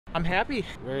I'm happy.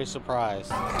 Very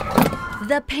surprised.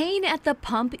 The pain at the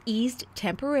pump eased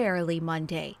temporarily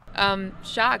Monday.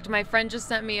 Shocked. My friend just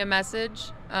sent me a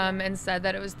message and said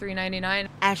that it was $3.99.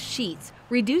 As Sheetz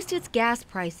reduced its gas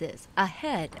prices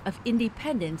ahead of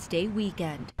Independence Day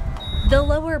weekend. The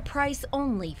lower price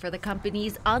only for the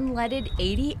company's unleaded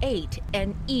 88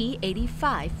 and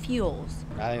E85 fuels.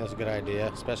 I think that's a good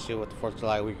idea, especially with the 4th of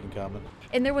July weekend coming.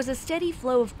 And there was a steady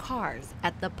flow of cars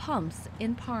at the pumps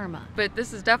in Parma. But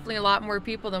this is definitely a lot more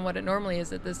people than what it normally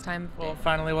is at this time of day. Well, it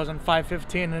finally wasn't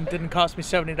 $5.15 and it didn't cost me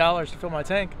 $70 to fill my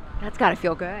tank. That's gotta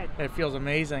feel good. It feels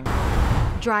amazing.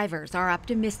 Drivers are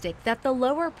optimistic that the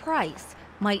lower price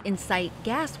might incite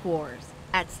gas wars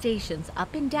at stations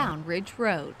up and down Ridge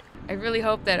Road. I really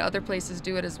hope that other places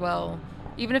do it as well,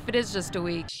 even if it is just a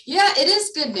week. Yeah, it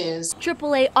is good news.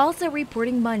 AAA also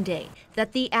reporting Monday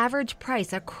that the average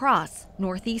price across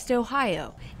Northeast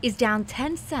Ohio is down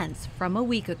 10 cents from a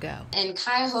week ago. In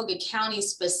Cuyahoga County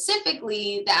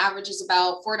specifically, the average is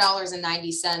about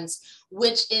 $4.90,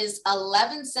 which is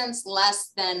 11 cents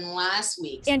less than last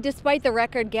week. And despite the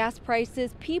record gas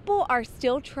prices, people are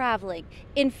still traveling.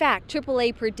 In fact,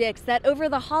 AAA predicts that over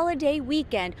the holiday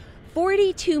weekend,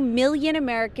 42 million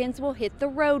Americans will hit the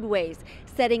roadways,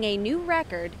 setting a new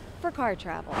record for car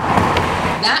travel.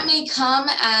 That may come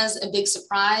as a big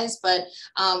surprise, but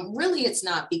really it's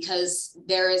not, because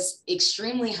there is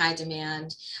extremely high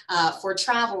demand for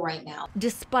travel right now.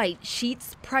 Despite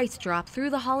Sheetz' price drop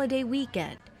through the holiday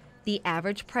weekend, the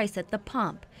average price at the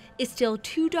pump is still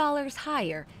 $2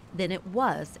 higher than it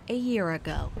was a year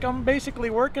ago. I'm basically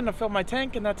working to fill my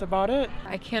tank and that's about it.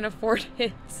 I can't afford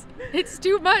it. It's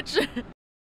too much.